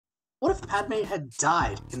What if Padme had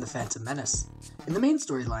died in the Phantom Menace? In the main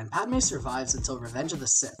storyline, Padme survives until Revenge of the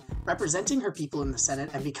Sith, representing her people in the Senate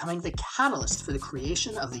and becoming the catalyst for the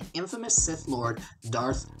creation of the infamous Sith Lord,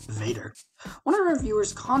 Darth Vader. One of our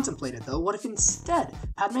viewers contemplated, though, what if instead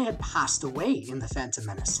Padme had passed away in the Phantom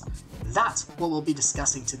Menace? That's what we'll be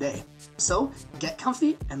discussing today. So, get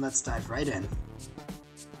comfy and let's dive right in.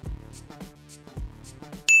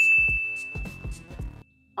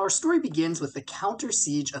 Our story begins with the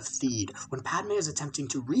counter-siege of Theed, when Padme is attempting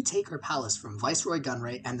to retake her palace from Viceroy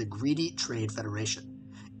Gunray and the greedy Trade Federation.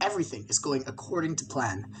 Everything is going according to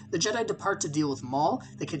plan. The Jedi depart to deal with Maul,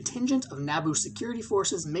 the contingent of Naboo security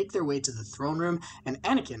forces make their way to the throne room, and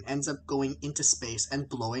Anakin ends up going into space and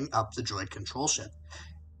blowing up the droid control ship.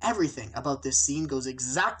 Everything about this scene goes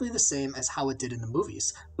exactly the same as how it did in the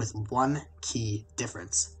movies, with one key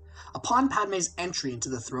difference. Upon Padme's entry into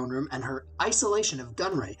the throne room and her isolation of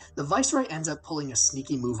Gunray, the Viceroy ends up pulling a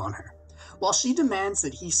sneaky move on her. While she demands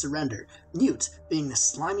that he surrender, Newt, being the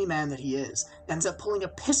slimy man that he is, ends up pulling a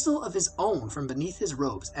pistol of his own from beneath his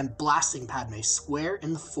robes and blasting Padme square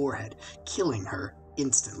in the forehead, killing her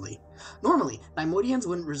instantly. Normally, Neimoidians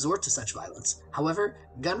wouldn't resort to such violence. However,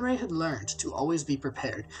 Gunray had learned to always be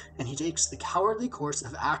prepared, and he takes the cowardly course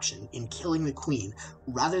of action in killing the Queen,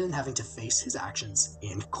 rather than having to face his actions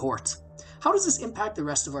in court. How does this impact the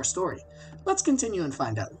rest of our story? Let's continue and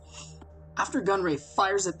find out. After Gunray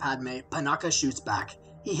fires at Padme, Panaka shoots back.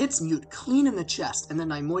 He hits Newt clean in the chest, and the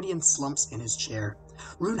Neimoidian slumps in his chair.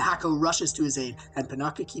 Rune Hako rushes to his aid, and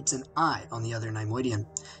Panaka keeps an eye on the other Neimoidian.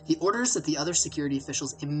 He orders that the other security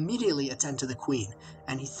officials immediately attend to the Queen,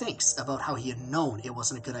 and he thinks about how he had known it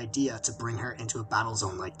wasn't a good idea to bring her into a battle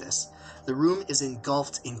zone like this. The room is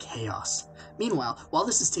engulfed in chaos. Meanwhile, while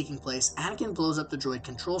this is taking place, Anakin blows up the droid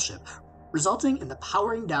control ship, resulting in the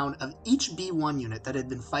powering down of each B-1 unit that had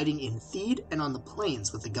been fighting in Theed and on the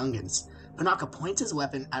plains with the Gungans. Panaka points his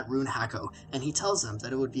weapon at Rune Hako, and he tells them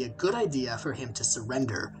that it would be a good idea for him to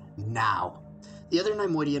surrender now. The other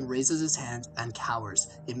Neimoidian raises his hand and cowers,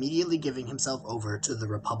 immediately giving himself over to the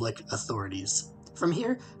Republic authorities. From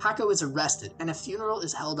here, Hako is arrested, and a funeral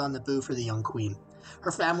is held on Naboo for the young queen.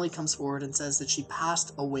 Her family comes forward and says that she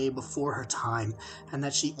passed away before her time, and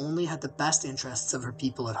that she only had the best interests of her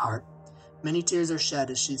people at heart. Many tears are shed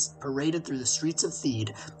as she's paraded through the streets of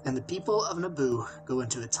Theed, and the people of Naboo go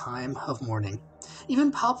into a time of mourning.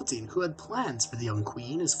 Even Palpatine, who had plans for the young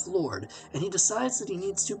queen, is floored, and he decides that he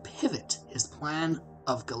needs to pivot his plan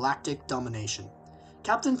of galactic domination.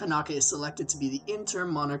 Captain Panaka is selected to be the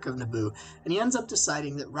interim monarch of Naboo, and he ends up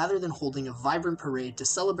deciding that rather than holding a vibrant parade to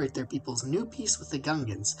celebrate their people's new peace with the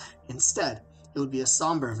Gungans, instead, it would be a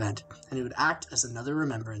somber event, and it would act as another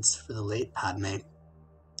remembrance for the late Padme.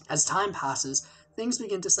 As time passes, things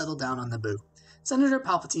begin to settle down on Naboo. Senator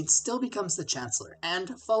Palpatine still becomes the Chancellor,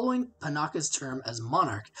 and following Panaka's term as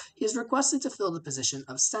monarch, he is requested to fill the position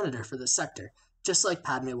of senator for the sector, just like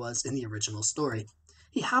Padme was in the original story.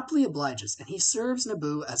 He happily obliges, and he serves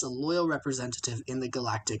Naboo as a loyal representative in the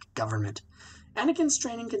galactic government. Anakin's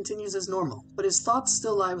training continues as normal, but his thoughts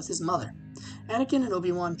still lie with his mother. Anakin and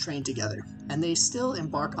Obi-Wan train together, and they still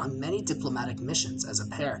embark on many diplomatic missions as a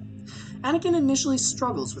pair. Anakin initially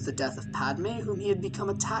struggles with the death of Padme, whom he had become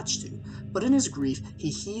attached to, but in his grief, he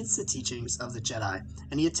heeds the teachings of the Jedi,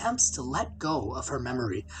 and he attempts to let go of her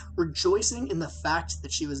memory, rejoicing in the fact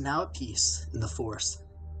that she was now at peace in the Force.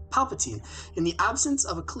 Palpatine, in the absence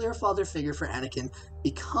of a clear father figure for Anakin,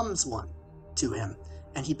 becomes one to him,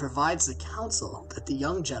 and he provides the counsel that the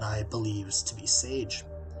young Jedi believes to be sage.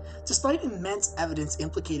 Despite immense evidence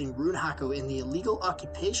implicating Rune Hako in the illegal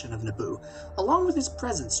occupation of Naboo, along with his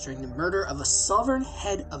presence during the murder of a sovereign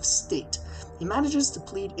head of state, he manages to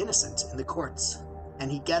plead innocent in the courts,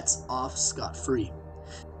 and he gets off scot-free.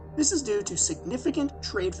 This is due to significant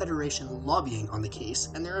Trade Federation lobbying on the case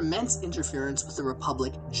and their immense interference with the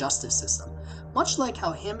Republic justice system, much like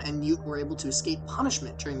how him and Newt were able to escape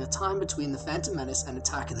punishment during the time between the Phantom Menace and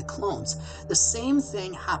Attack of the Clones. The same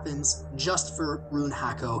thing happens just for Rune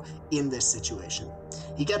Hako in this situation.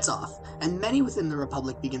 He gets off, and many within the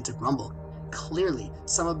Republic begin to grumble. Clearly,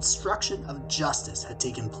 some obstruction of justice had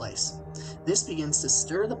taken place. This begins to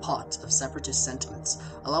stir the pot of separatist sentiments,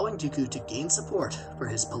 allowing Dooku to gain support for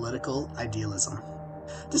his political idealism.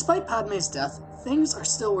 Despite Padme's death, things are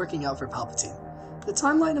still working out for Palpatine. The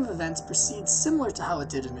timeline of events proceeds similar to how it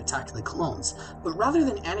did in Attack of the Clones, but rather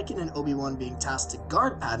than Anakin and Obi-Wan being tasked to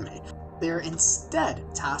guard Padme, they are instead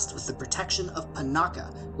tasked with the protection of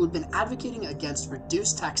Panaka, who had been advocating against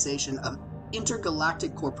reduced taxation of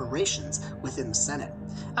intergalactic corporations within the Senate.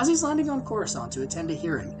 As he's landing on Coruscant to attend a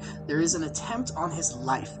hearing, there is an attempt on his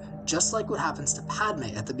life, just like what happens to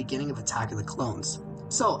Padme at the beginning of Attack of the Clones.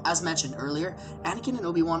 So, as mentioned earlier, Anakin and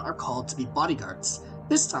Obi-Wan are called to be bodyguards.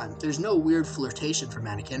 This time, there's no weird flirtation from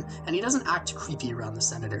Anakin, and he doesn't act creepy around the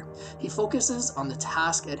senator. He focuses on the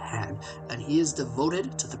task at hand, and he is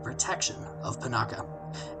devoted to the protection of Panaka.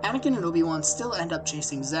 Anakin and Obi-Wan still end up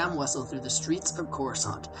chasing Zam Wesell through the streets of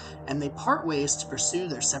Coruscant, and they part ways to pursue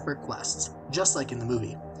their separate quests, just like in the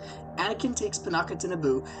movie. Anakin takes Panaka to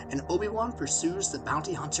Naboo, and Obi-Wan pursues the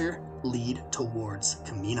bounty hunter lead towards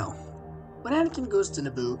Kamino. When Anakin goes to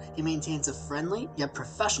Naboo, he maintains a friendly yet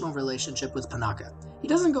professional relationship with Panaka. He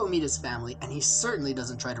doesn't go meet his family, and he certainly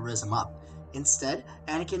doesn't try to raise him up. Instead,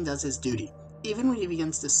 Anakin does his duty, even when he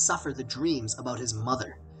begins to suffer the dreams about his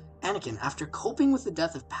mother. Anakin, after coping with the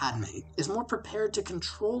death of Padme, is more prepared to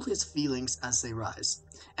control his feelings as they rise.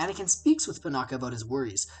 Anakin speaks with Panaka about his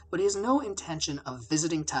worries, but he has no intention of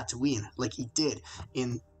visiting Tatooine like he did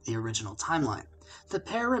in the original timeline. The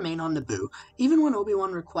pair remain on Naboo, even when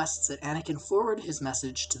Obi-Wan requests that Anakin forward his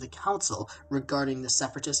message to the Council regarding the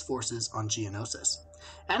Separatist forces on Geonosis.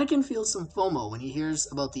 Anakin feels some FOMO when he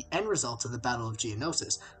hears about the end result of the Battle of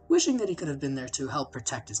Geonosis, wishing that he could have been there to help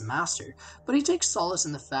protect his master, but he takes solace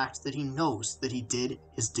in the fact that he knows that he did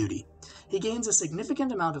his duty. He gains a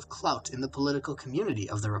significant amount of clout in the political community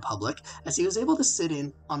of the Republic, as he was able to sit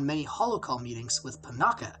in on many holocall meetings with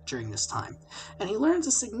Panaka during this time, and he learns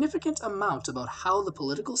a significant amount about how the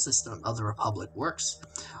political system of the Republic works.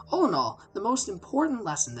 All in all, the most important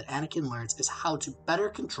lesson that Anakin learns is how to better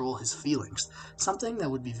control his feelings, something that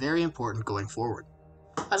would be very important going forward.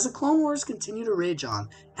 As the Clone Wars continue to rage on,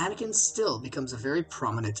 Anakin still becomes a very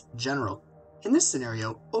prominent general. In this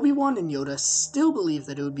scenario, Obi-Wan and Yoda still believe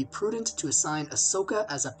that it would be prudent to assign Ahsoka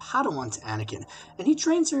as a Padawan to Anakin, and he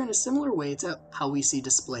trains her in a similar way to how we see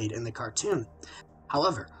displayed in the cartoon.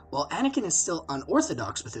 However, while Anakin is still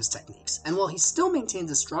unorthodox with his techniques, and while he still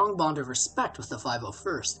maintains a strong bond of respect with the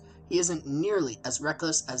 501st, he isn't nearly as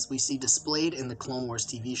reckless as we see displayed in the Clone Wars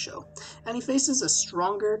TV show, and he faces a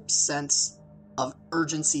stronger sense of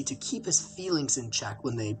urgency to keep his feelings in check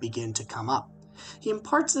when they begin to come up. He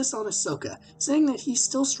imparts this on Ahsoka, saying that he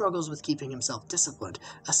still struggles with keeping himself disciplined,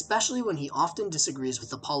 especially when he often disagrees with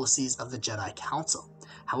the policies of the Jedi Council.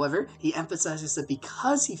 However, he emphasizes that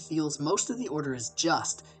because he feels most of the Order is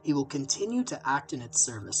just, he will continue to act in its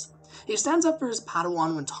service. He stands up for his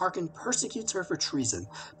Padawan when Tarkin persecutes her for treason,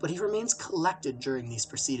 but he remains collected during these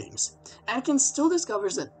proceedings. Anakin still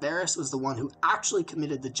discovers that Barriss was the one who actually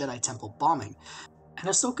committed the Jedi Temple bombing, and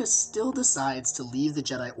Ahsoka still decides to leave the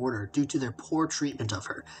Jedi Order due to their poor treatment of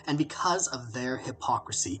her, and because of their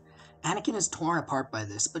hypocrisy. Anakin is torn apart by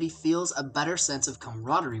this, but he feels a better sense of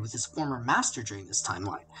camaraderie with his former master during this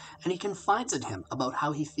timeline, and he confides in him about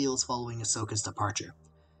how he feels following Ahsoka's departure.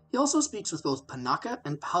 He also speaks with both Panaka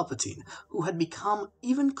and Palpatine, who had become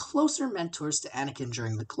even closer mentors to Anakin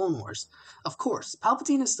during the Clone Wars. Of course,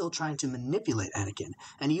 Palpatine is still trying to manipulate Anakin,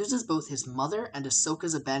 and uses both his mother and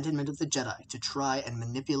Ahsoka's abandonment of the Jedi to try and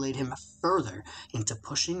manipulate him further into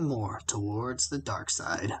pushing more towards the dark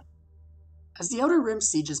side. As the Outer Rim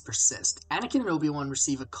sieges persist, Anakin and Obi-Wan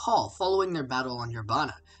receive a call following their battle on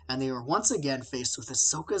Urbana, and they are once again faced with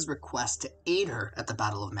Ahsoka's request to aid her at the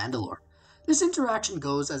Battle of Mandalore. This interaction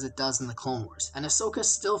goes as it does in the Clone Wars, and Ahsoka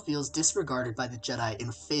still feels disregarded by the Jedi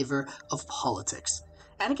in favor of politics.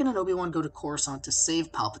 Anakin and Obi-Wan go to Coruscant to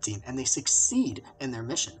save Palpatine, and they succeed in their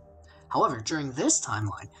mission. However, during this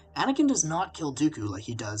timeline, Anakin does not kill Dooku like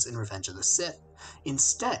he does in Revenge of the Sith.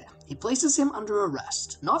 Instead, he places him under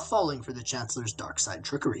arrest, not falling for the Chancellor's dark side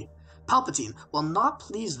trickery. Palpatine, while not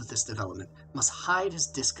pleased with this development, must hide his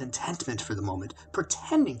discontentment for the moment,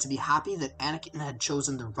 pretending to be happy that Anakin had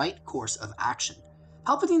chosen the right course of action.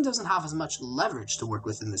 Palpatine doesn't have as much leverage to work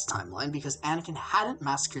with in this timeline because Anakin hadn't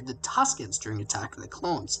massacred the Tuskens during Attack of the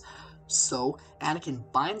Clones. So,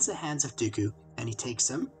 Anakin binds the hands of Dooku, and he takes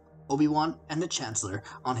him, Obi-Wan, and the Chancellor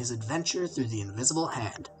on his adventure through the Invisible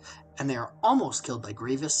Hand, and they are almost killed by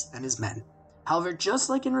Grievous and his men. However, just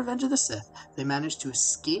like in Revenge of the Sith, they manage to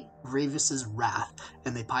escape Grievous's wrath,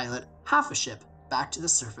 and they pilot half a ship back to the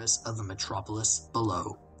surface of the metropolis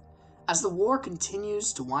below. As the war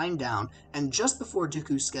continues to wind down, and just before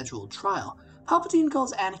Dooku's scheduled trial, Palpatine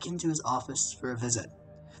calls Anakin to his office for a visit.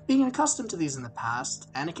 Being accustomed to these in the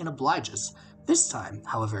past, Anakin obliges. This time,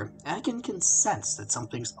 however, Anakin can sense that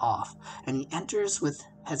something's off, and he enters with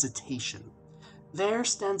hesitation. There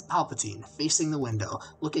stands Palpatine, facing the window,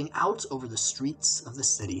 looking out over the streets of the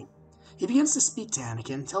city. He begins to speak to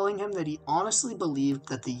Anakin, telling him that he honestly believed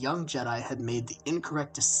that the young Jedi had made the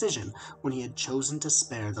incorrect decision when he had chosen to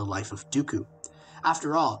spare the life of Dooku.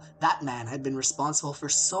 After all, that man had been responsible for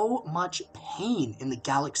so much pain in the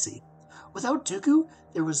galaxy. Without Dooku,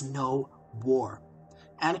 there was no war.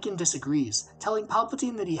 Anakin disagrees, telling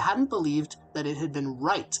Palpatine that he hadn't believed that it had been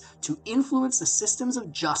right to influence the systems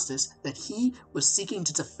of justice that he was seeking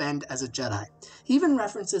to defend as a Jedi. He even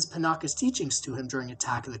references Panaka's teachings to him during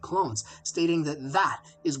Attack of the Clones, stating that that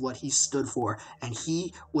is what he stood for, and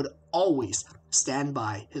he would always stand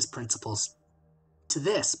by his principles. To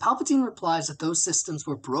this, Palpatine replies that those systems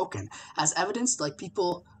were broken, as evidenced like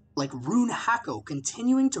people like Rune Hako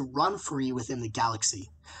continuing to run free within the galaxy.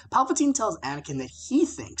 Palpatine tells Anakin that he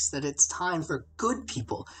thinks that it's time for good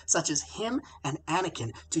people, such as him and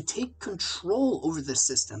Anakin, to take control over this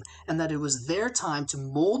system, and that it was their time to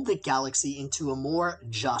mold the galaxy into a more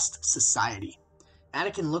just society.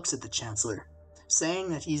 Anakin looks at the Chancellor, saying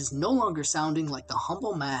that he's no longer sounding like the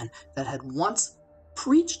humble man that had once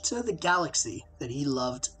preached to the galaxy that he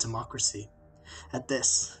loved democracy. At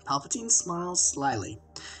this, Palpatine smiles slyly,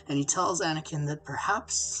 and he tells Anakin that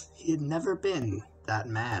perhaps he had never been that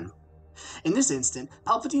man. In this instant,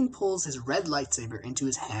 Palpatine pulls his red lightsaber into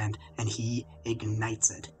his hand, and he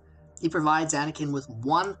ignites it. He provides Anakin with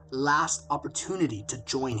one last opportunity to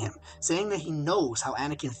join him, saying that he knows how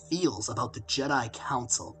Anakin feels about the Jedi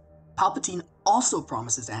Council. Palpatine also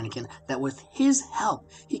promises Anakin that with his help,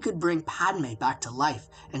 he could bring Padme back to life,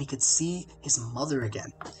 and he could see his mother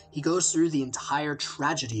again. He goes through the entire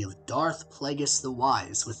tragedy of Darth Plagueis the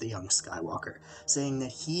Wise with the young Skywalker, saying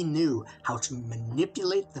that he knew how to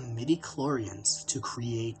manipulate the midichlorians to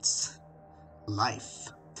create life.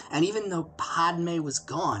 And even though Padme was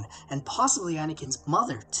gone, and possibly Anakin's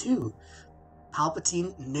mother too,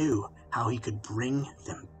 Palpatine knew how he could bring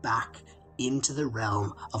them back into the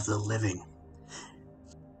realm of the living.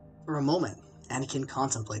 For a moment, Anakin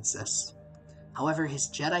contemplates this. However, his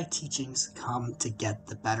Jedi teachings come to get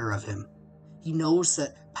the better of him. He knows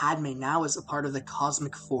that Padme now is a part of the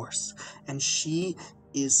cosmic force, and she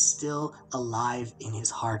is still alive in his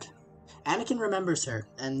heart. Anakin remembers her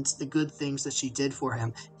and the good things that she did for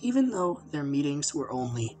him, even though their meetings were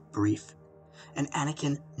only brief. And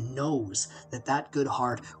Anakin knows that that good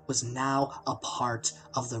heart was now a part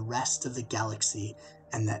of the rest of the galaxy,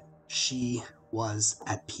 and that she was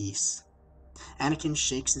at peace. Anakin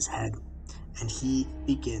shakes his head, and he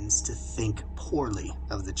begins to think poorly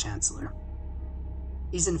of the Chancellor.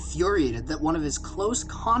 He's infuriated that one of his close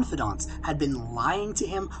confidants had been lying to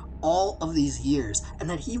him all of these years, and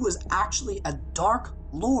that he was actually a Dark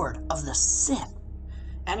Lord of the Sith.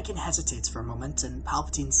 Anakin hesitates for a moment, and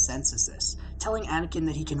Palpatine senses this, telling Anakin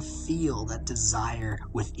that he can feel that desire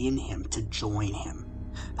within him to join him.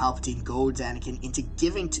 Palpatine goads Anakin into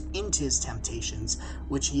giving into his temptations,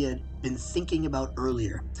 which he had been thinking about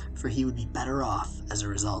earlier, for he would be better off as a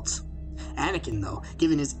result. Anakin, though,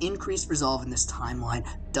 given his increased resolve in this timeline,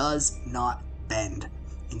 does not bend.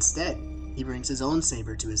 Instead, he brings his own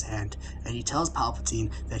saber to his hand, and he tells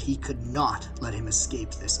Palpatine that he could not let him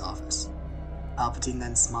escape this office. Palpatine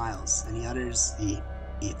then smiles, and he utters the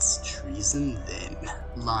 "It's treason then"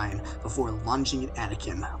 line before lunging at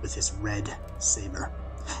Anakin with his red saber.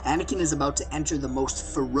 Anakin is about to enter the most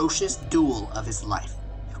ferocious duel of his life.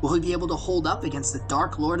 Will he be able to hold up against the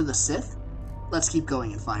Dark Lord of the Sith? Let's keep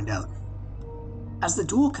going and find out. As the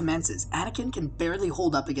duel commences, Anakin can barely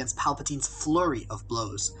hold up against Palpatine's flurry of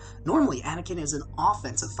blows. Normally, Anakin is an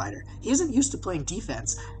offensive fighter. He isn't used to playing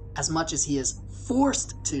defense as much as he is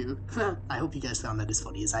forced to, I hope you guys found that as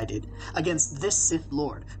funny as I did, against this Sith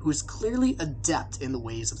Lord, who is clearly adept in the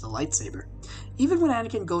ways of the lightsaber. Even when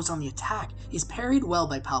Anakin goes on the attack, he's parried well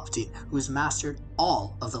by Palpatine, who has mastered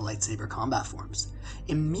all of the lightsaber combat forms.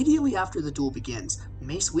 Immediately after the duel begins,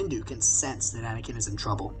 Mace Windu can sense that Anakin is in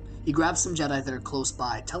trouble. He grabs some Jedi that are close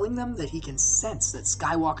by, telling them that he can sense that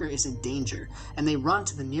Skywalker is in danger, and they run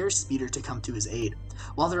to the nearest speeder to come to his aid.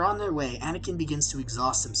 While they're on their way, Anakin begins to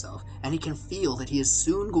exhaust himself, and he can feel that he is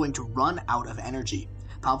soon going to run out of energy.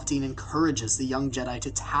 Palpatine encourages the young Jedi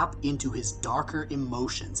to tap into his darker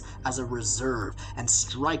emotions as a reserve and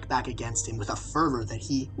strike back against him with a fervor that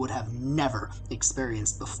he would have never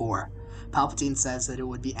experienced before. Palpatine says that it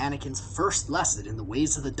would be Anakin's first lesson in the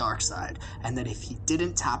ways of the dark side, and that if he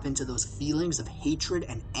didn't tap into those feelings of hatred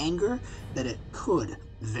and anger, that it could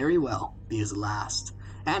very well be his last.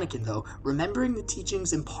 Anakin, though, remembering the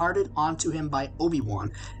teachings imparted onto him by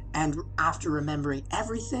Obi-Wan, and after remembering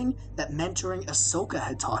everything that mentoring Ahsoka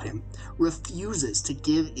had taught him, refuses to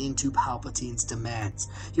give in to Palpatine's demands.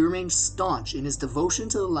 He remains staunch in his devotion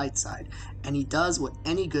to the light side, and he does what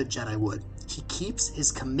any good Jedi would. He keeps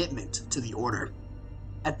his commitment to the Order.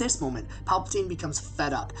 At this moment, Palpatine becomes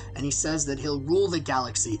fed up, and he says that he'll rule the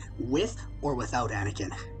galaxy with or without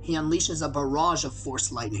Anakin. He unleashes a barrage of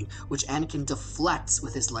Force lightning, which Anakin deflects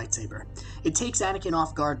with his lightsaber. It takes Anakin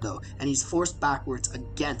off guard, though, and he's forced backwards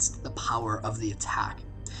against the power of the attack.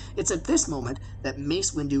 It's at this moment that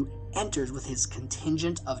Mace Windu enters with his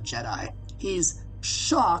contingent of Jedi. He's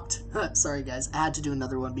shocked, sorry guys, I had to do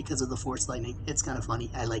another one because of the Force lightning, it's kind of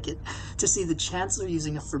funny, I like it, to see the Chancellor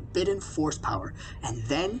using a forbidden Force power, and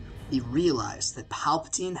then he realized that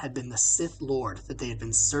Palpatine had been the Sith Lord that they had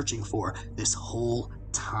been searching for this whole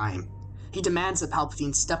time. He demands that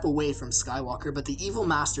Palpatine step away from Skywalker, but the evil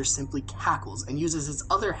master simply cackles and uses his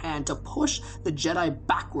other hand to push the Jedi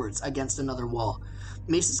backwards against another wall.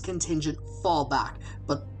 Mace's contingent fall back,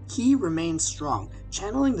 but he remains strong,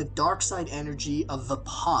 channeling the dark side energy of the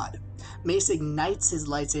pod. Mace ignites his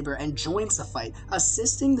lightsaber and joins the fight,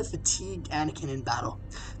 assisting the fatigued Anakin in battle.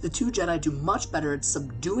 The two Jedi do much better at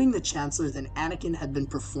subduing the Chancellor than Anakin had been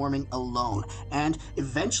performing alone, and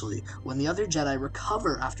eventually, when the other Jedi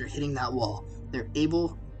recover after hitting that wall, they're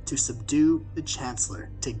able to subdue the Chancellor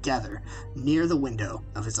together near the window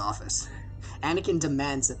of his office. Anakin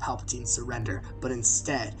demands that Palpatine surrender, but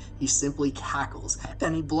instead, he simply cackles,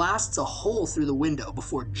 then he blasts a hole through the window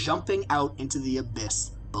before jumping out into the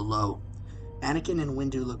abyss below. Anakin and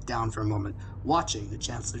Windu look down for a moment, watching the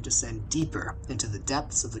Chancellor descend deeper into the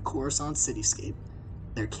depths of the Coruscant cityscape,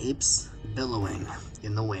 their capes billowing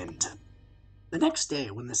in the wind. The next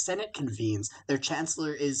day, when the Senate convenes, their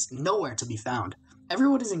Chancellor is nowhere to be found.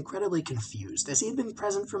 Everyone is incredibly confused, as he had been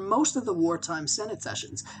present for most of the wartime Senate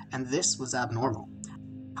sessions, and this was abnormal.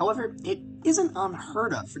 However, it isn't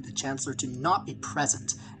unheard of for the Chancellor to not be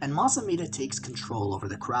present, and Mas Amedda takes control over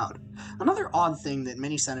the crowd. Another odd thing that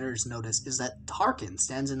many senators notice is that Tarkin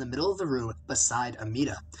stands in the middle of the room beside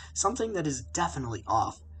Amedda, something that is definitely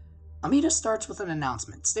off. Amedda starts with an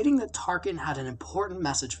announcement, stating that Tarkin had an important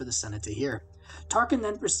message for the Senate to hear. Tarkin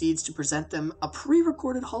then proceeds to present them a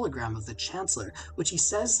pre-recorded hologram of the Chancellor, which he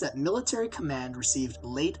says that military command received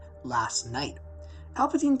late last night.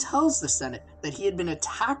 Palpatine tells the Senate that he had been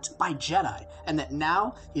attacked by Jedi, and that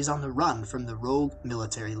now he's on the run from the rogue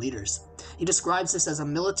military leaders. He describes this as a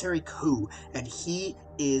military coup, and he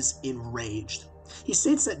is enraged. He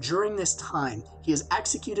states that during this time, he has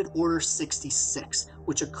executed Order 66,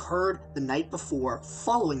 which occurred the night before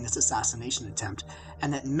following this assassination attempt,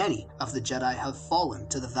 and that many of the Jedi have fallen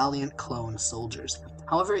to the valiant clone soldiers.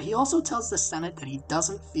 However, he also tells the Senate that he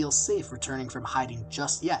doesn't feel safe returning from hiding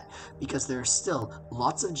just yet, because there are still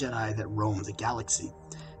lots of Jedi that roam the galaxy.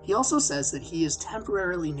 He also says that he is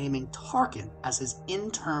temporarily naming Tarkin as his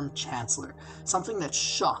interim Chancellor, something that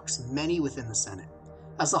shocks many within the Senate.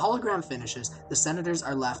 As the hologram finishes, the senators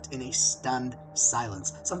are left in a stunned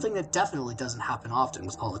silence, something that definitely doesn't happen often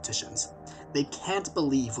with politicians. They can't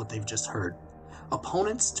believe what they've just heard.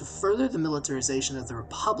 Opponents to further the militarization of the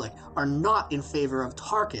Republic are not in favor of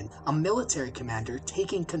Tarkin, a military commander,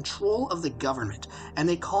 taking control of the government, and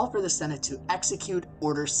they call for the Senate to execute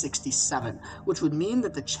Order 67, which would mean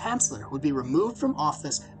that the Chancellor would be removed from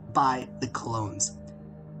office by the clones.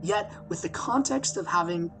 Yet, with the context of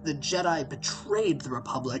having the Jedi betrayed the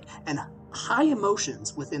Republic and high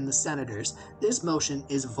emotions within the senators, this motion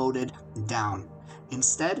is voted down.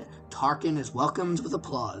 Instead, Tarkin is welcomed with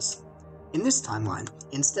applause. In this timeline,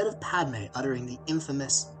 instead of Padme uttering the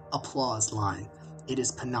infamous applause line, it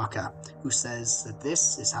is Panaka who says that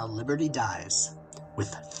this is how liberty dies, with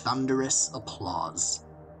thunderous applause.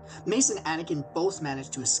 Mace and Anakin both manage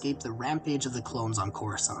to escape the rampage of the clones on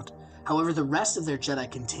Coruscant. However, the rest of their Jedi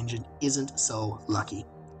contingent isn't so lucky.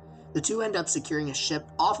 The two end up securing a ship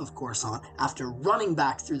off of Coruscant after running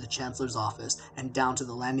back through the Chancellor's office and down to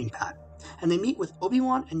the landing pad. And they meet with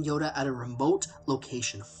Obi-Wan and Yoda at a remote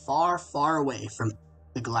location far, far away from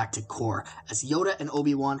the Galactic Core, as Yoda and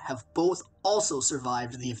Obi-Wan have both also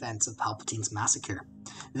survived the events of Palpatine's massacre.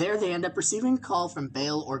 There they end up receiving a call from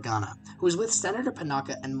Bail Organa, who is with Senator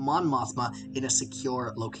Panaka and Mon Mothma in a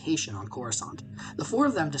secure location on Coruscant. The four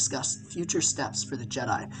of them discuss future steps for the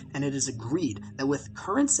Jedi, and it is agreed that with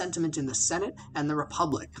current sentiment in the Senate and the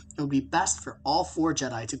Republic, it would be best for all four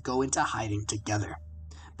Jedi to go into hiding together.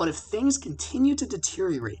 But if things continue to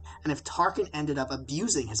deteriorate, and if Tarkin ended up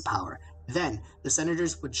abusing his power, then the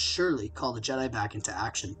senators would surely call the Jedi back into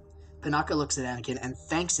action. Panaka looks at Anakin and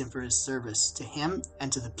thanks him for his service to him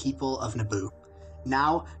and to the people of Naboo.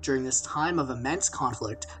 Now, during this time of immense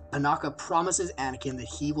conflict, Panaka promises Anakin that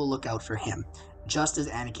he will look out for him, just as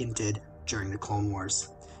Anakin did during the Clone Wars.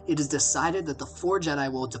 It is decided that the four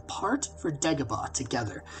Jedi will depart for Dagobah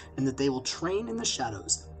together, and that they will train in the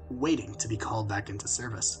shadows, waiting to be called back into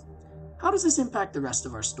service. How does this impact the rest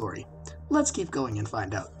of our story? Let's keep going and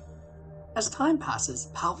find out. As time passes,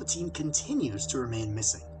 Palpatine continues to remain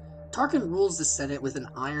missing. Tarkin rules the Senate with an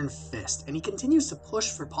iron fist, and he continues to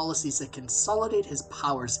push for policies that consolidate his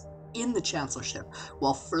powers in the Chancellorship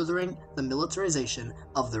while furthering the militarization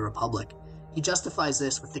of the Republic. He justifies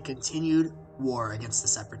this with the continued war against the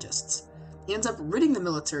Separatists. He ends up ridding the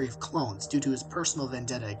military of clones due to his personal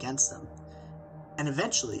vendetta against them, and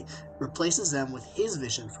eventually replaces them with his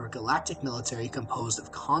vision for a galactic military composed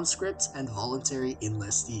of conscripts and voluntary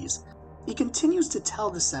enlistees. He continues to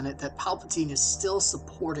tell the Senate that Palpatine is still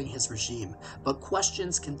supporting his regime, but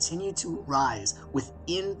questions continue to rise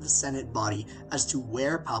within the Senate body as to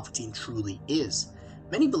where Palpatine truly is.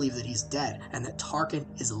 Many believe that he's dead and that Tarkin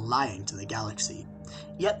is lying to the galaxy.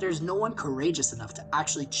 Yet there's no one courageous enough to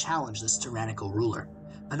actually challenge this tyrannical ruler.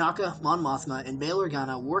 Panaka, Mon Mothma, and Bail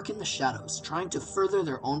Organa work in the shadows, trying to further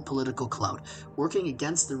their own political clout, working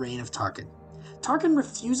against the reign of Tarkin. Tarkin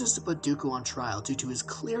refuses to put Dooku on trial due to his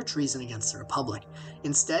clear treason against the Republic.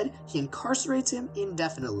 Instead, he incarcerates him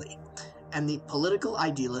indefinitely, and the political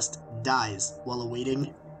idealist dies while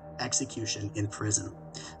awaiting execution in prison.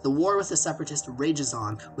 The war with the Separatists rages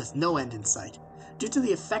on, with no end in sight. Due to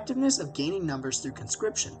the effectiveness of gaining numbers through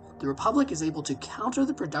conscription, the Republic is able to counter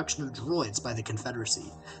the production of droids by the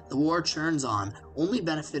Confederacy. The war churns on, only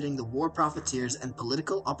benefiting the war profiteers and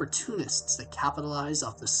political opportunists that capitalize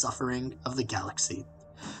off the suffering of the galaxy.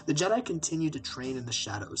 The Jedi continue to train in the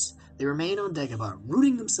shadows. They remain on Dagobah,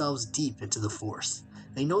 rooting themselves deep into the Force.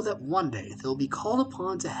 They know that one day they will be called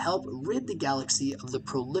upon to help rid the galaxy of the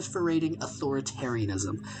proliferating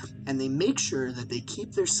authoritarianism, and they make sure that they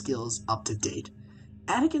keep their skills up to date.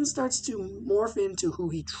 Anakin starts to morph into who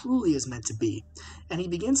he truly is meant to be, and he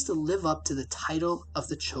begins to live up to the title of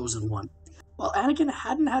the Chosen One. While Anakin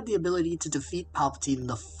hadn't had the ability to defeat Palpatine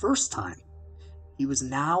the first time, he was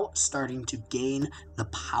now starting to gain the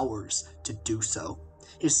powers to do so.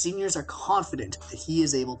 His seniors are confident that he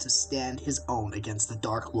is able to stand his own against the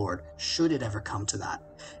Dark Lord, should it ever come to that.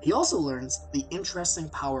 He also learns the interesting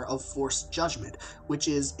power of Force Judgment, which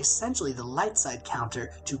is essentially the light side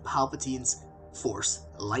counter to Palpatine's Force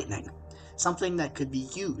Lightning, something that could be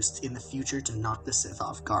used in the future to knock the Sith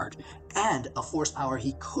off guard, and a Force power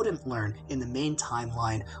he couldn't learn in the main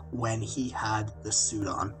timeline when he had the suit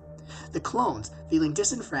on. The clones, feeling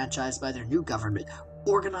disenfranchised by their new government,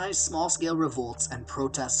 organize small-scale revolts and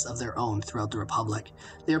protests of their own throughout the Republic.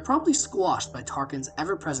 They are promptly squashed by Tarkin's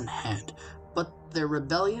ever-present hand, but their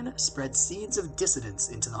rebellion spread seeds of dissidence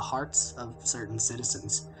into the hearts of certain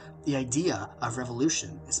citizens. The idea of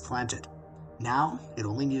revolution is planted. Now, it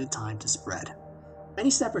only needed time to spread.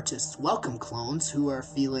 Many separatists welcome clones who are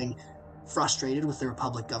feeling frustrated with the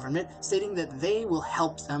Republic government, stating that they will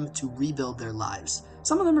help them to rebuild their lives.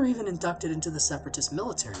 Some of them are even inducted into the separatist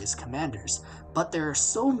military as commanders, but there are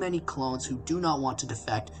so many clones who do not want to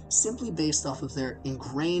defect simply based off of their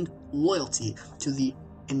ingrained loyalty to the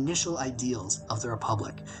initial ideals of the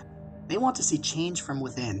Republic. They want to see change from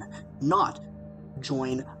within, not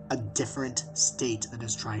join a different state that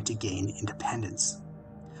is trying to gain independence.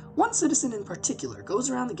 One citizen in particular goes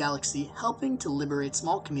around the galaxy helping to liberate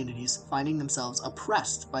small communities finding themselves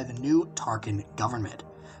oppressed by the new Tarkin government.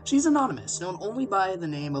 She's anonymous, known only by the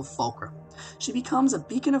name of Fulcrum. She becomes a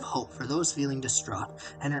beacon of hope for those feeling distraught,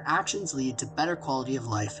 and her actions lead to better quality of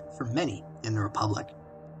life for many in the Republic.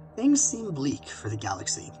 Things seem bleak for the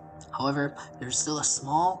galaxy. However, there's still a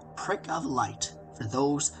small prick of light for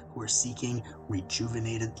those who are seeking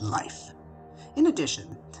rejuvenated life. In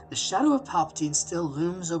addition, the shadow of Palpatine still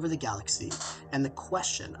looms over the galaxy, and the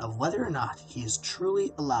question of whether or not he is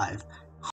truly alive